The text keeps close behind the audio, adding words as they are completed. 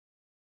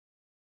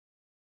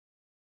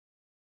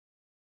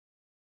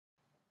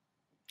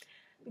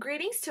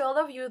Greetings to all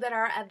of you that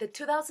are at the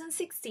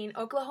 2016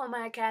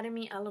 Oklahoma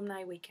Academy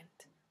Alumni Weekend.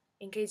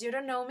 In case you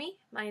don't know me,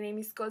 my name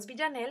is Cosby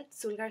Janel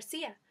Zul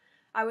Garcia.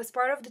 I was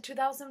part of the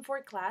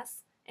 2004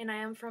 class and I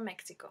am from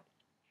Mexico.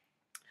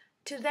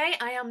 Today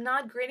I am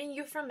not greeting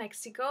you from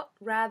Mexico,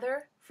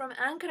 rather from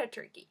Ankara,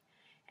 Turkey.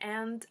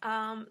 And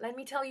let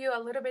me tell you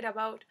a little bit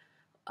about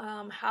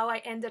how I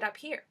ended up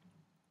here.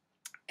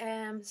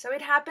 So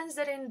it happens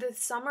that in the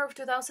summer of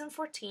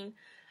 2014,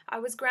 I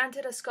was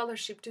granted a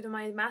scholarship to do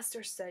my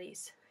master's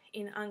studies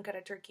in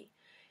Ankara, Turkey.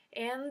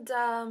 And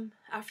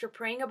after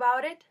praying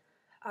about it,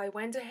 I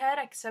went ahead,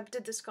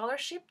 accepted the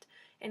scholarship,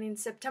 and in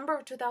September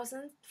of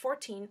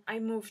 2014, I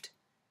moved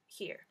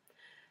here.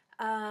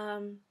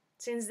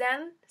 Since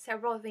then,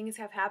 several things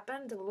have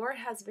happened. The Lord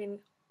has been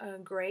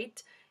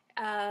great.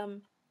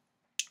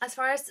 As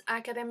far as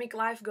academic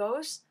life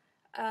goes,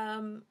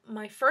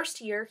 my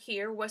first year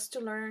here was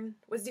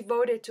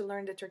devoted to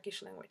learn the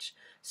Turkish language.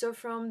 So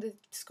from the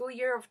school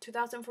year of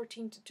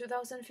 2014 to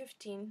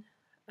 2015,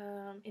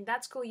 in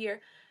that school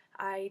year,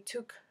 I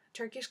took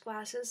Turkish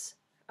classes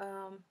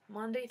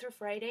Monday through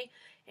Friday,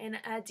 and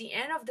at the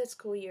end of the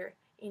school year,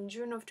 in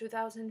June of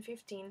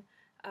 2015,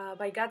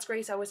 by God's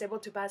grace, I was able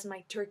to pass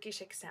my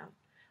Turkish exam,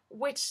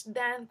 which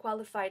then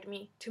qualified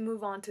me to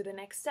move on to the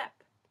next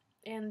step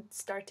and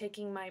start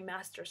taking my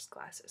master's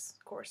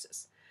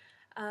courses.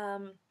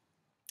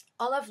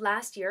 All of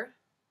last year,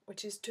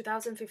 which is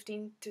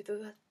 2015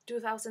 to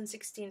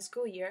 2016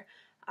 school year,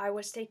 I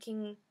was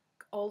taking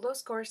all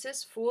those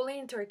courses fully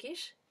in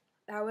Turkish.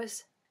 That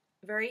was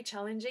very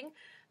challenging,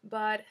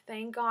 but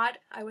thank God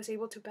I was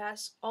able to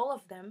pass all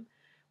of them,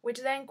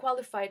 which then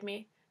qualified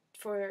me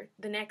for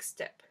the next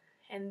step.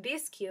 And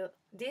this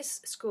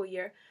school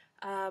year,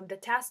 the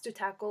task to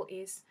tackle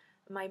is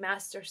my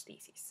master's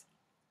thesis.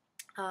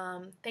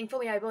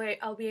 Thankfully,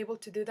 I'll be able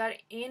to do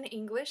that in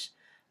English,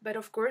 but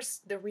of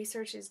course the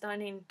research is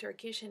done in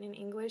Turkish and in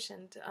English,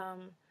 and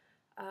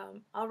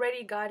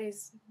already God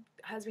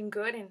has been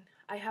good, and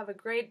I have a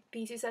great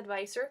thesis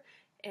advisor,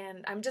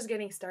 and I'm just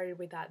getting started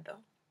with that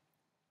though.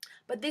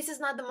 But this is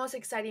not the most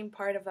exciting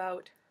part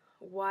about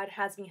what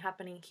has been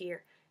happening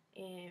here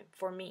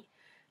for me.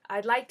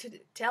 I'd like to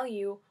tell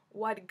you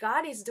what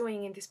God is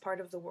doing in this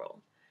part of the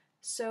world.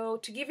 So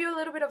to give you a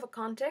little bit of a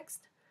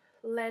context,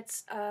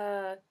 let's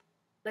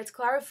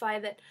clarify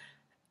that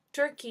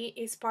Turkey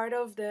is part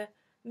of the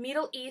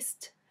Middle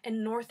East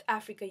and North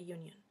Africa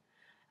Union.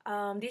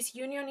 This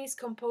union is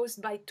composed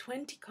by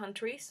 20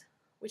 countries,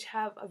 which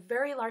have a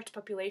very large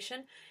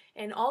population,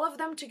 and all of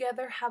them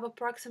together have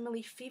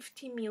approximately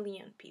 50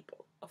 million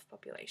people of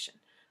population.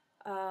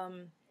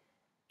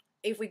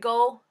 If we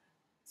go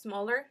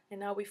smaller, and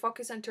now we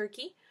focus on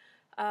Turkey,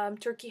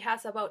 Turkey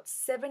has about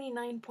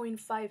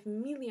 79.5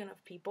 million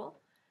of people,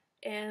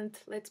 and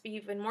let's be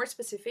even more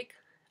specific,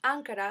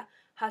 Ankara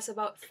has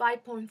about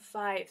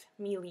 5.5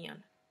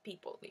 million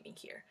people living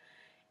here.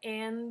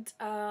 And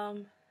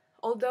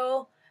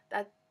although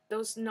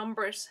those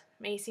numbers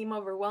may seem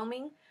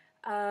overwhelming,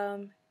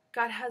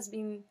 God has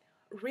been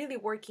really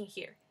working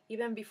here,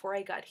 even before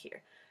I got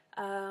here.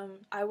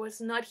 I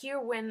was not here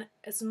when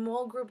a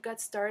small group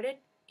got started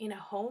in a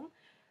home.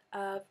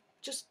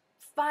 Just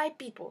 5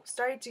 people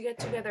started to get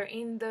together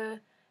in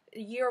the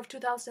year of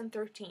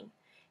 2013.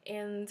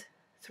 And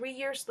 3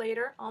 years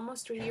later,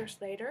 almost 3 years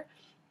later,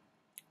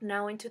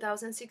 now in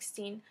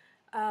 2016,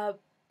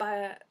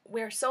 but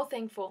we're so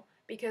thankful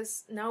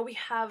because now we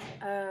have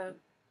a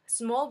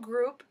small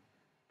group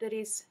that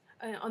is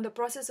on the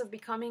process of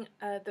becoming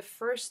the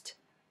first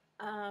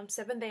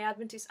Seventh-day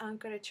Adventist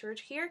Ankara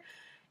church here,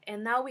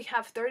 and now we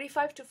have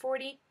 35 to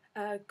 40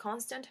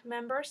 constant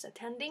members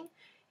attending,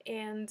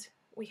 and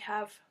we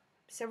have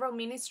several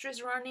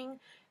ministries running.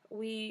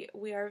 We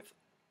are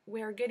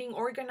getting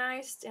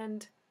organized,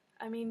 and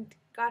I mean,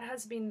 God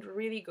has been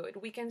really good.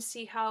 We can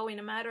see how in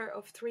a matter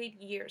of 3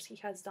 years He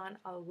has done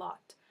a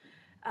lot.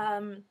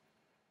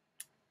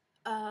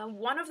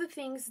 One of the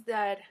things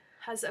that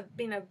has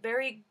been a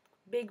very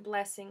big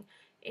blessing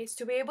is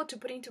to be able to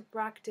put into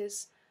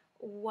practice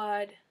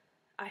what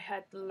I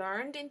had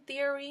learned in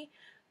theory.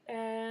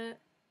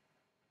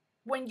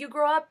 When you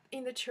grow up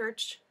in the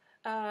church,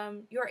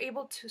 you're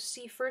able to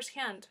see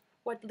firsthand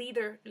what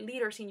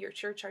leaders in your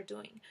church are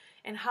doing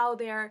and how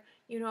they're,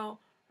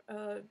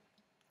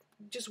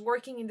 just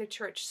working in the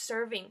church,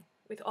 serving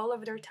with all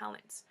of their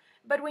talents.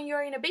 But when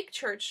you're in a big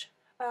church,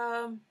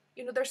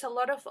 there's a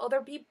lot of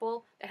other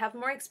people that have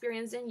more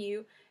experience than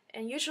you,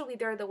 and usually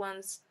they're the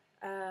ones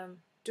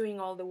doing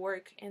all the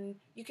work, and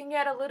you can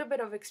get a little bit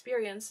of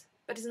experience,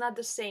 but it's not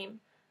the same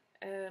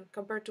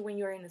compared to when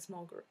you're in a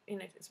small group.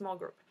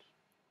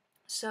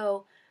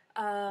 So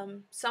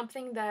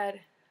something that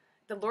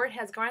the Lord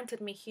has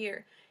granted me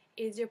here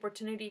is the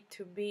opportunity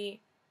to be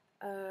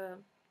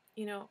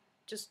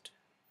just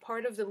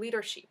part of the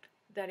leadership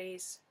that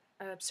is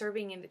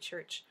serving in the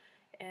church,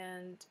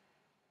 and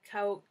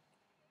how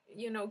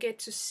get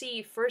to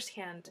see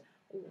firsthand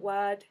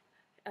what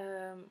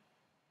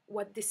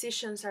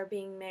decisions are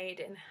being made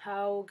and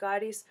how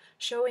God is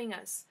showing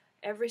us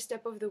every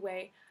step of the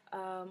way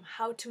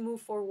how to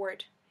move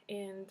forward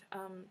and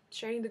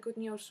sharing the good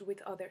news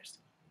with others.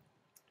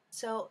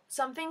 So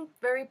something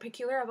very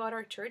peculiar about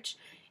our church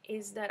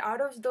is that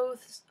out of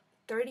those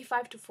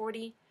 35 to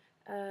 40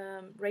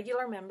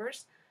 regular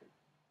members,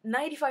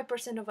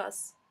 95% of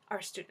us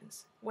are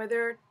students,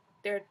 whether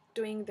they're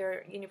doing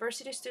their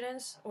university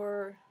students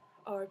or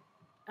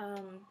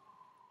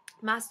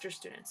master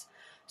students.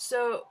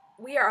 So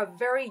we are a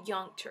very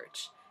young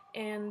church,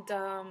 and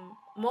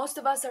most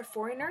of us are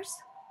foreigners,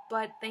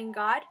 but thank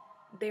God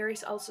there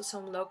is also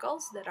some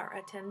locals that are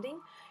attending,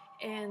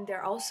 and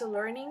they're also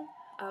learning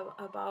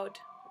about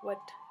what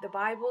the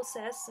Bible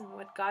says and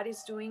what God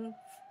is doing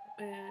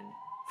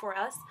for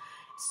us.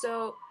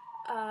 So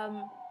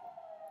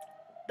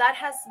that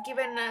has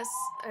given us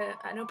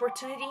an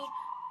opportunity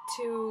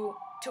to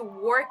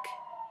work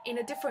in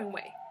a different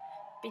way,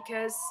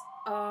 because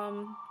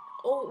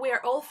we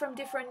are all from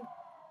different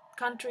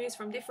countries,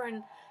 from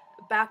different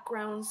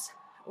backgrounds.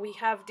 We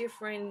have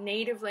different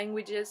native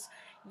languages,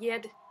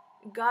 yet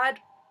God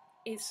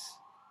is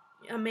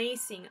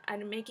amazing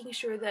at making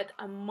sure that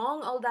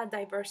among all that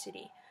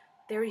diversity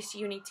there is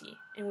unity,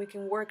 and we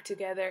can work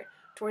together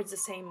towards the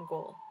same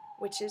goal,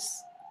 which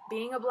is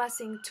being a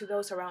blessing to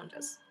those around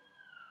us.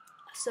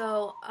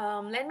 So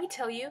let me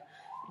tell you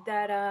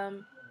that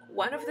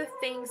one of the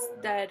things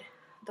that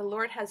the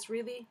Lord has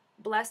really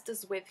blessed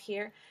us with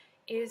here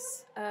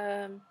is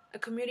a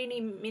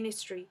community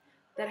ministry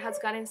that has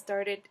gotten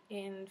started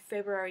in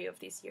February of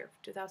this year,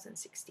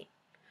 2016.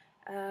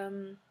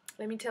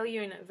 Let me tell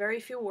you in a very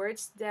few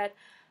words that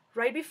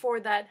right before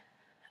that,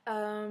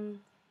 the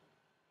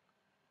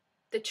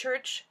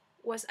church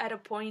was at a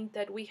point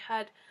that we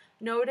had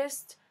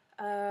noticed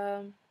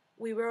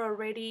we were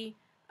already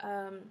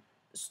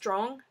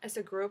strong as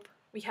a group.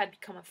 We had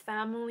become a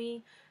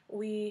family.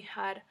 We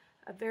had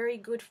a very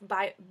good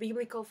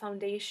biblical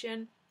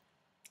foundation.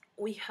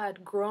 We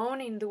had grown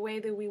in the way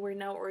that we were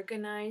now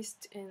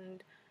organized,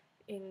 and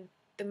in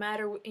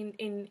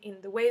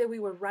the way that we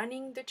were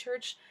running the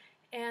church,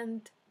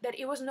 and that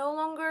it was no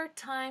longer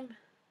time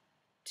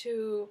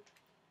to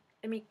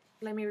let me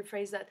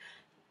rephrase that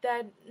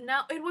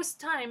now it was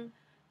time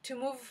to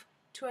move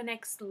to a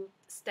next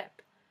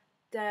step.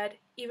 That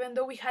even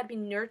though we had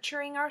been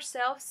nurturing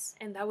ourselves,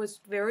 and that was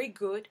very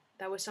good,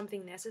 that was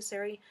something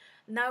necessary,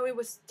 now it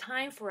was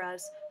time for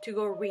us to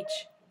go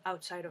reach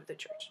outside of the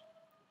church.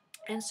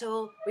 And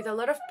so with a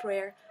lot of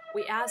prayer,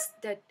 we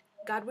asked that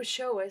God would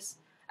show us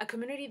a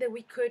community that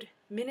we could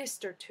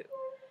minister to.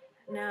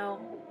 Now,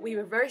 we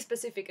were very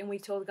specific, and we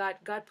told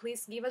God,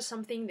 please give us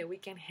something that we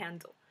can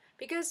handle,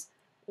 because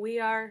we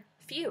are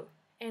few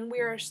and we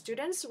are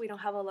students, we don't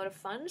have a lot of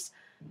funds.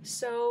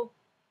 So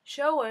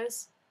show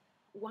us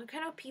what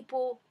kind of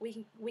people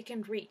we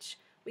can reach,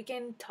 we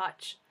can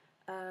touch.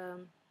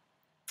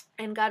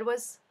 And God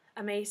was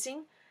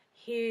amazing.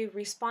 He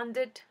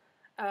responded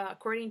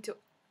according to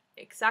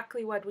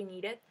exactly what we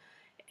needed,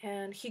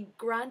 and He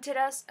granted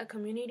us a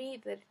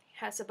community that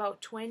has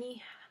about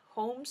 20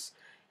 homes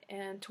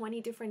and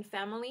 20 different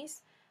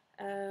families.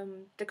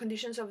 The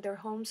conditions of their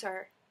homes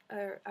are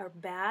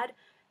bad.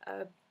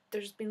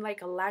 There's been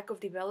like a lack of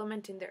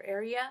development in their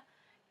area,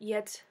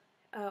 yet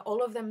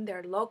all of them,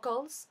 they're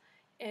locals,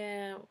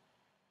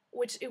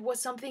 which it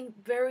was something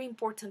very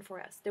important for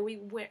us, that we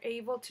were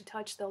able to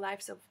touch the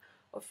lives of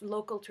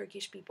local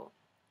Turkish people.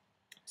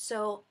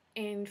 So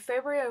in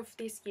February of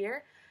this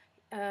year,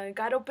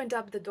 God opened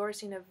up the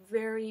doors in a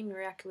very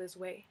miraculous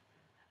way.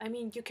 I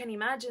mean, you can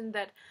imagine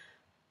that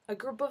a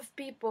group of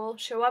people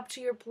show up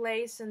to your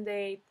place and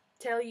they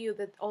tell you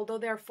that although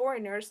they're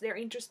foreigners, they're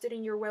interested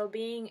in your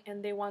well-being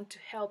and they want to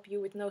help you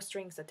with no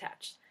strings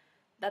attached.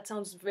 That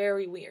sounds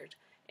very weird.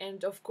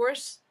 And of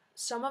course,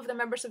 some of the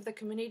members of the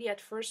community at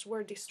first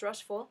were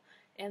distrustful,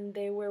 and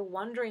they were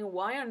wondering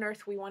why on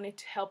earth we wanted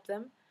to help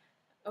them.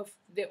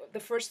 The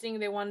first thing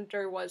they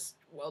wondered was,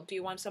 well, do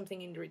you want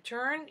something in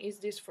return? Is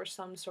this for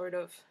some sort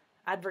of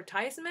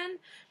advertisement?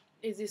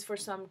 Is this for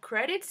some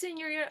credits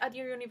at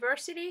your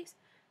universities?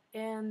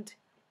 And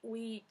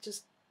we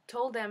just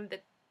told them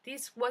that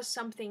this was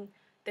something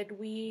that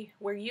we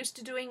were used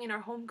to doing in our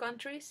home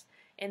countries,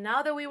 and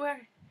now that we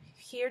were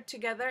here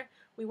together,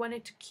 we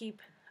wanted to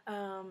keep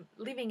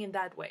living in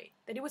that way,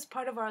 that it was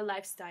part of our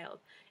lifestyle,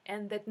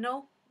 and that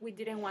no, we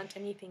didn't want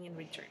anything in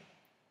return.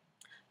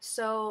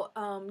 So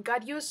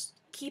God used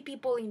key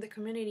people in the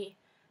community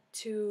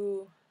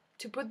to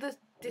put the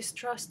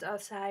distrust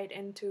aside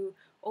and to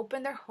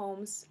open their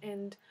homes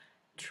and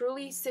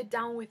truly sit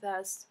down with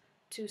us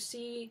to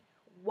see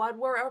what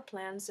were our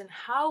plans and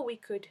how we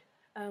could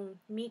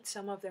meet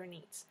some of their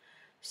needs.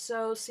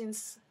 So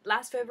since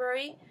last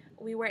February,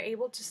 we were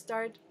able to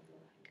start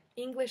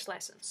English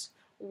lessons.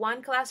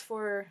 One class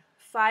for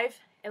 5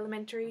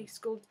 elementary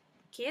school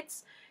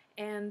kids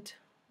and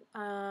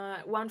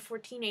one for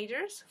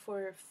teenagers,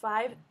 for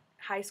 5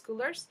 high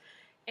schoolers.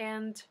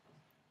 And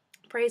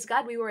praise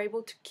God, we were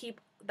able to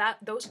keep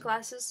those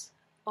classes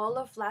all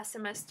of last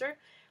semester.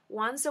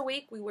 Once a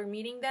week we were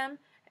meeting them,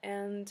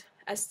 and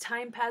as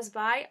time passed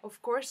by, of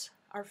course,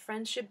 our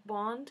friendship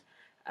bond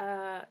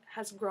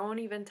has grown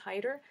even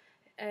tighter,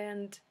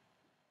 and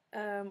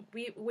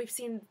we've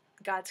seen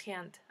God's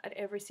hand at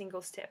every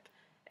single step.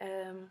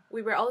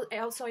 We were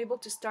also able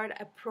to start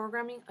a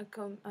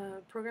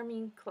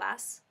programming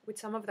class with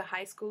some of the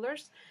high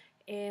schoolers,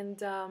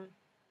 and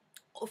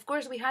of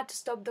course we had to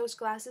stop those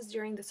classes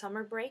during the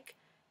summer break,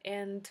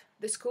 and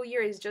the school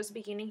year is just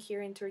beginning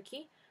here in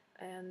Turkey,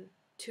 and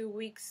 2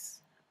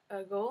 weeks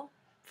ago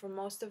for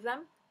most of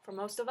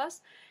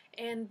us,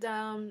 and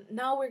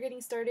now we're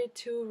getting started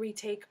to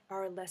retake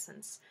our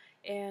lessons,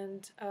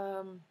 and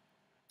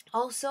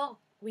also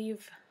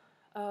we've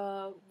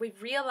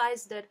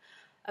realized that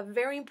a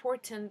very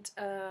important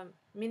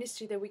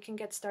ministry that we can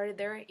get started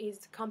there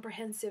is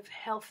comprehensive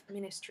health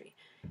ministry.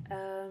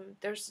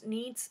 There's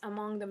needs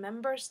among the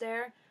members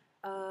there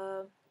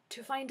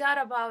to find out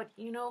about,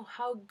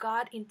 how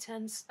God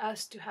intends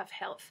us to have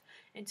health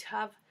and to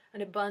have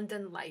an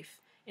abundant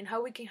life, and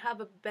how we can have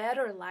a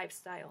better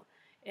lifestyle.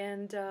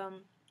 And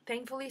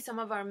thankfully, some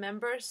of our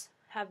members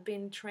have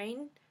been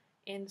trained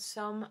in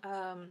some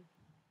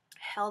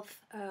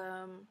health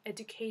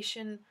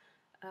education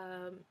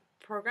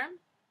program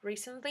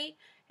recently,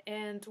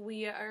 and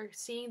we are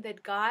seeing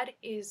that God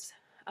is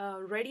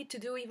ready to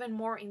do even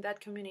more in that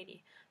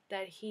community,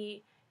 that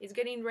He is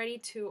getting ready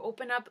to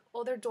open up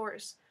other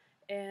doors,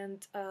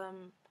 and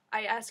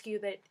I ask you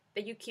that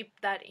you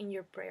keep that in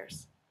your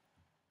prayers.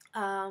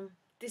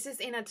 This is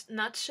in a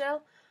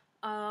nutshell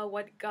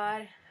what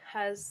God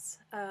has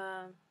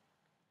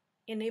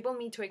enabled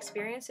me to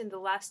experience in the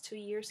last 2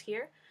 years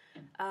here.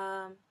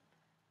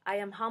 I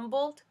am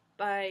humbled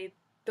by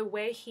the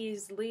way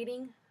He's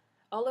leading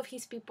all of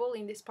His people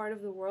in this part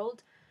of the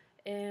world.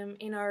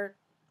 In our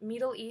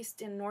Middle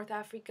East and North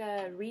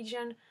Africa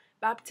region,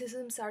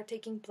 baptisms are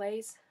taking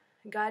place.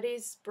 God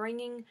is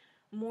bringing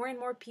more and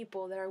more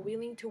people that are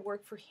willing to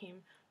work for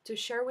Him, to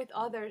share with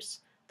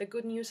others the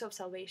good news of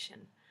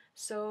salvation.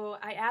 So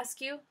I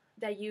ask you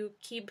that you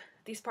keep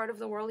this part of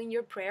the world in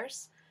your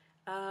prayers.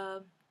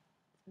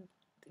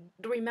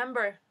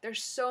 Remember,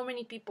 there's so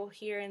many people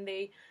here, and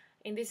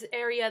in this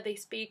area they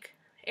speak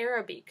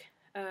Arabic,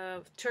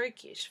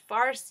 Turkish,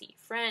 Farsi,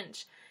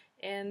 French,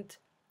 and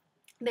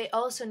they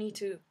also need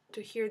to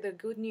hear the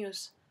good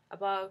news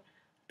about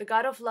the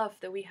God of love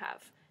that we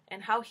have,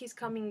 and how He's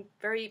coming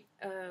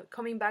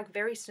back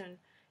very soon.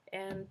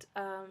 And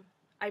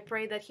I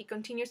pray that He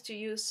continues to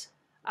use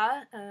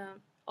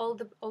all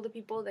the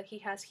people that He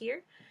has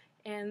here,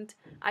 and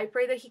I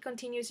pray that He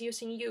continues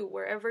using you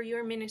wherever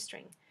you're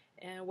ministering,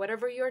 and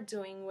whatever you're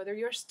doing, whether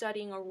you're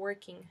studying or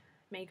working.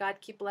 May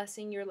God keep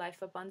blessing your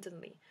life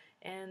abundantly,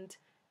 and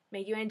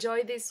may you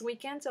enjoy these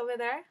weekends over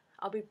there.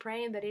 I'll be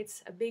praying that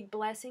it's a big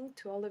blessing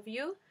to all of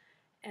you,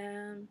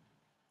 and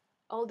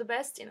all the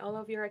best in all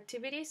of your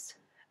activities.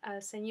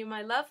 Send you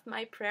my love,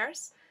 my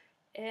prayers,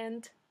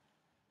 and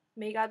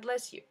may God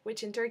bless you,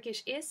 which in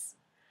Turkish is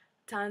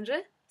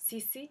Tanrı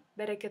sizi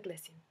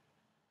bereketlesin.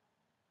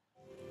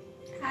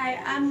 Hi,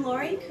 I'm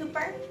Lori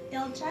Cooper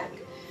Ilchuk.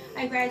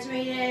 I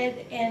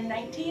graduated in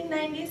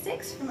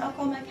 1996 from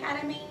Oklahoma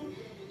Academy,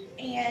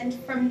 and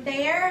from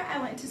there I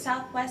went to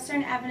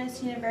Southwestern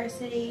Adventist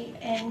University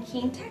in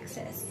Keene,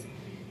 Texas.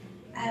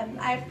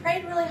 I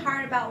prayed really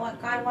hard about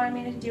what God wanted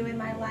me to do in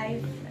my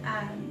life.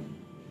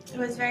 It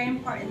was very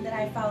important that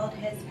I followed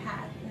His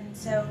path, and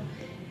so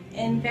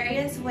in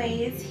various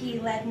ways He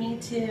led me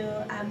to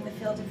the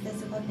field of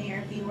physical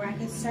therapy, where I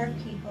could serve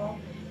people,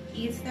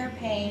 ease their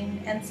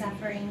pain and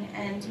suffering,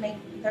 and make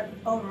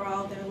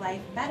overall their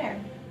life better.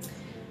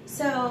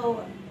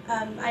 So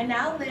I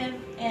now live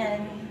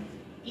in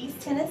East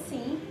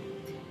Tennessee,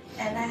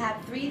 and I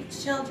have 3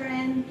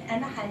 children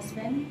and a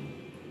husband,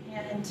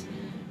 and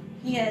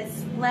He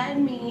has led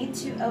me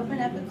to open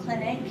up a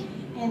clinic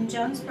in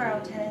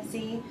Jonesboro,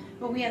 Tennessee,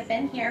 where we have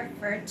been here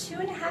for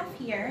 2.5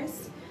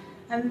 years.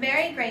 I'm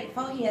very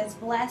grateful. He has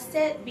blessed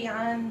it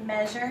beyond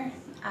measure.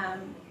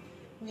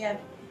 We have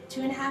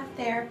 2.5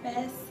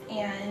 therapists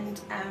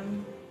and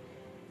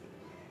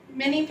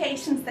many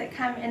patients that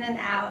come in and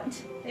out.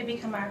 They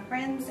become our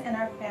friends and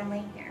our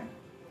family here.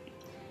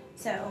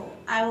 So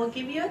I will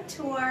give you a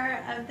tour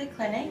of the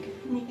clinic,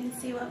 and you can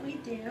see what we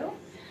do.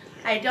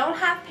 I don't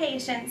have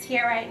patients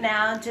here right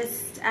now,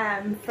 just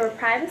for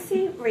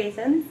privacy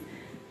reasons.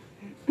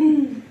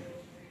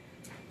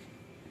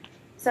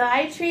 So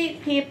I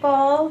treat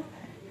people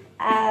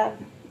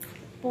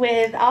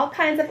with all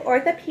kinds of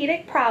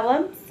orthopedic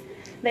problems.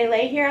 They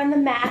lay here on the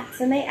mats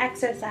and they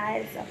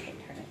exercise. Okay,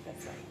 turn it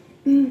this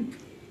way.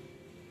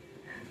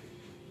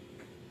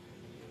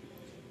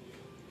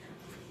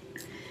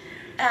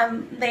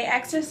 They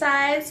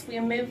exercise, we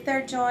move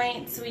their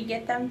joints, we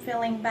get them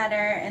feeling better,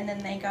 and then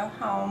they go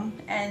home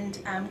and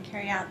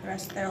carry out the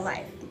rest of their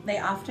life. They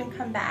often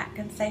come back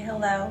and say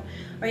hello,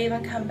 or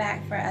even come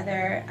back for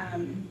other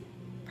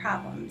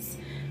problems.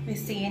 We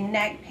see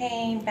neck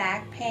pain,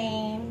 back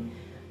pain,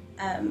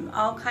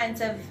 all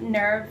kinds of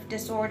nerve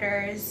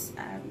disorders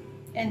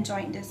and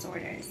joint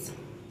disorders.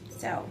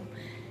 So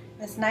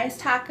it was nice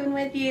talking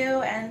with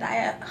you, and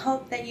I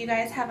hope that you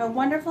guys have a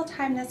wonderful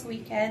time this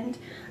weekend.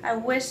 I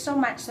wish so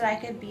much that I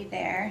could be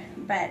there,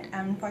 but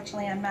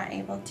unfortunately I'm not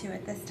able to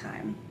at this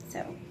time.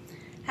 So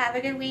Have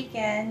a good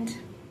weekend.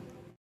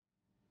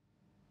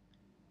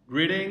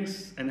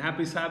 Greetings and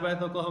happy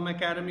Sabbath, Oklahoma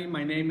Academy.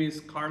 My name is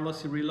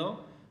Carlos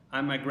Cirillo.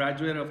 I'm a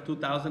graduate of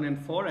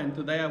 2004, and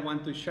today I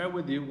want to share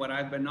with you what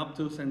I've been up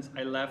to since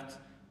I left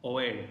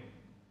OA.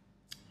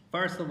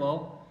 First of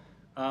all,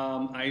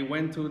 I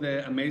went to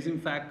the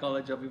Amazing Fact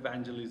College of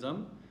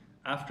Evangelism.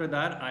 After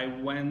that,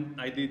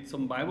 I did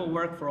some Bible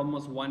work for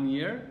almost 1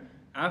 year.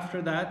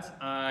 After that,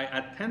 I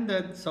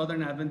attended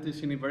Southern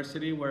Adventist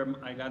University, where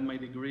I got my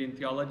degree in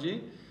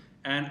theology.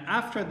 And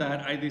after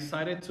that, I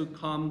decided to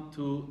come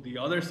to the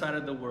other side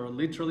of the world,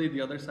 literally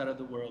the other side of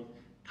the world,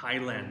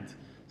 Thailand.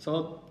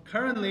 So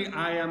currently,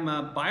 I am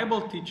a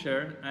Bible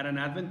teacher at an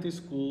Adventist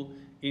school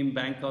in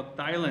Bangkok,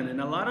 Thailand.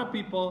 And a lot of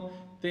people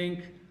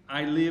think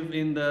I live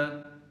in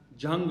the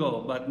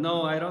jungle, but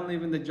no, I don't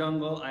live in the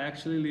jungle. I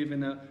actually live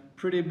in a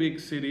pretty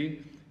big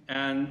city,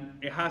 and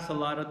it has a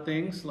lot of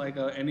things like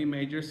any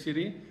major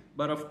city.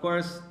 But of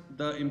course,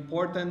 the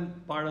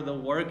important part of the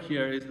work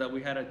here is that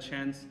we had a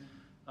chance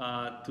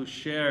to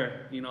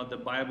share, the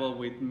Bible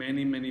with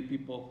many, many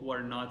people who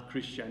are not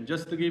Christian.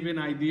 Just to give you an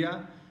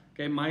idea,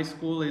 okay, my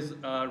school is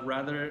a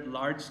rather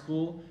large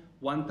school,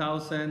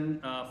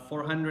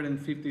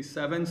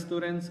 1,457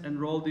 students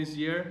enrolled this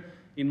year.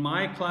 In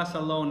my class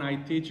alone, I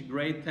teach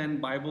grade 10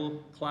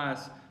 Bible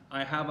class.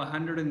 I have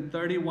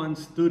 131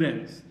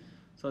 students.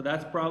 So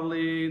that's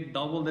probably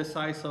double the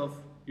size of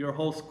your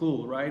whole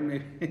school,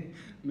 right?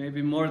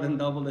 Maybe more than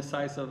double the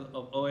size of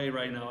OA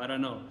right now, I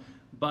don't know.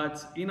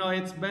 But,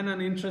 it's been an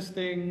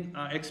interesting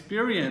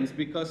experience,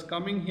 because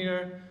coming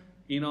here,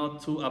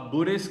 to a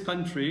Buddhist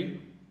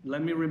country,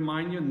 let me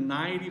remind you,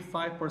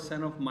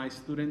 95% of my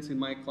students in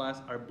my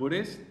class are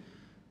Buddhist.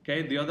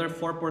 Okay, the other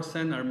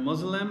 4% are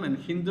Muslim and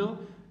Hindu,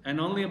 and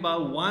only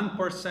about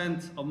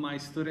 1% of my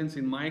students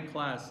in my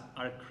class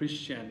are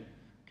Christian.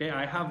 Okay,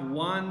 I have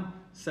one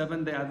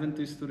Seventh-day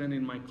Adventist student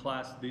in my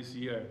class this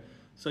year.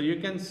 So you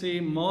can see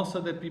most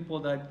of the people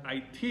that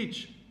I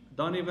teach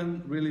don't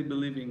even really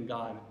believe in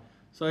God.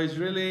 So it's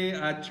really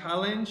a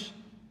challenge.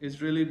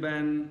 It's really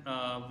been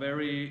a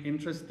very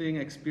interesting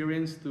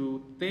experience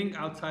to think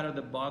outside of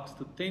the box,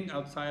 to think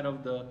outside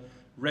of the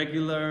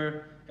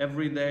regular,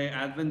 everyday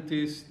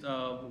Adventist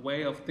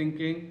way of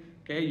thinking.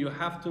 Okay, you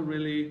have to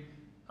really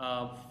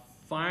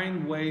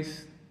find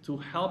ways to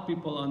help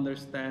people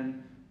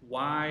understand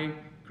why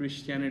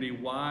Christianity,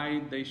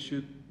 why they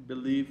should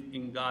believe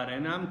in God.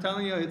 And I'm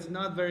telling you, it's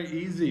not very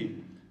easy.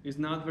 It's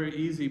not very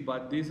easy,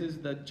 but this is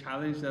the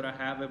challenge that I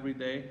have every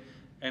day.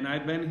 And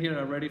I've been here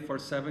already for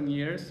 7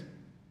 years.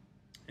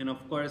 And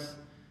of course,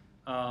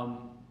 I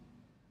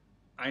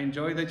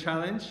enjoy the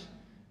challenge,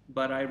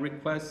 but I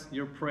request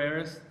your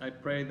prayers. I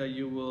pray that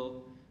you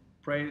will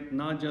pray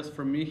not just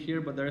for me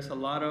here, but there's a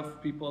lot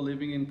of people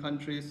living in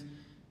countries,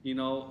 in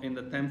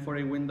the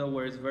 1040 window,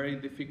 where it's very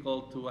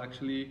difficult to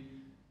actually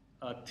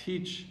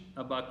teach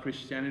about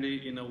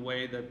Christianity in a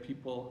way that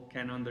people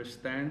can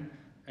understand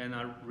and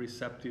are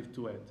receptive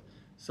to it.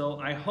 So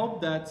I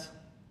hope that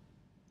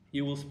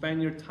you will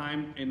spend your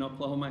time in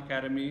Oklahoma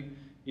Academy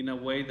in a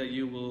way that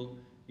you will,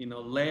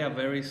 lay a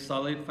very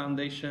solid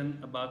foundation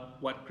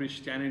about what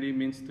Christianity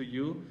means to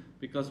you.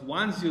 Because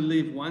once you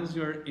leave, once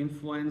you're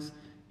influenced,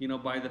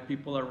 by the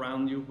people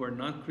around you who are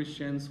not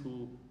Christians,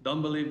 who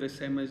don't believe the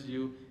same as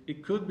you,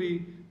 it could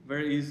be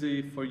very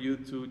easy for you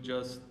to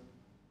just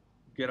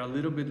get a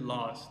little bit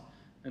lost.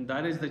 And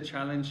that is the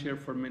challenge here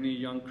for many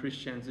young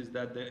Christians, is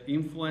that the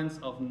influence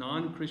of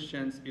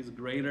non-Christians is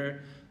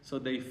greater, so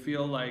they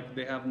feel like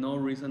they have no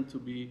reason to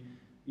be,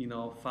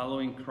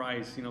 following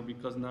Christ,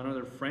 because none of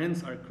their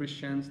friends are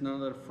Christians, none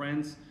of their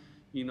friends,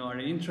 are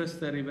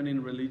interested even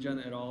in religion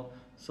at all.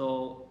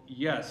 So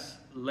yes,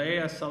 lay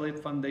a solid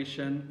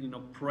foundation,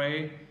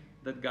 pray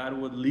that God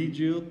would lead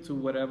you to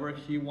whatever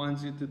He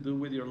wants you to do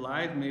with your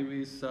life.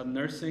 Maybe it's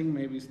nursing,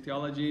 maybe it's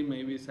theology,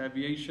 maybe it's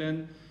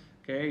aviation.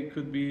 Okay, it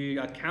could be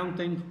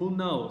accounting, who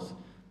knows?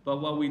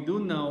 But what we do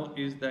know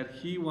is that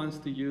He wants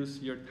to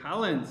use your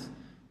talents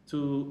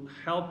to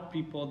help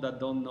people that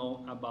don't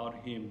know about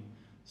Him.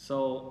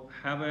 So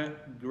have a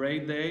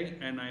great day,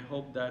 and I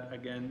hope that,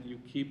 again, you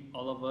keep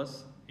all of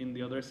us in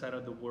the other side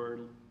of the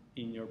world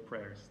in your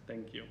prayers.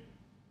 Thank you.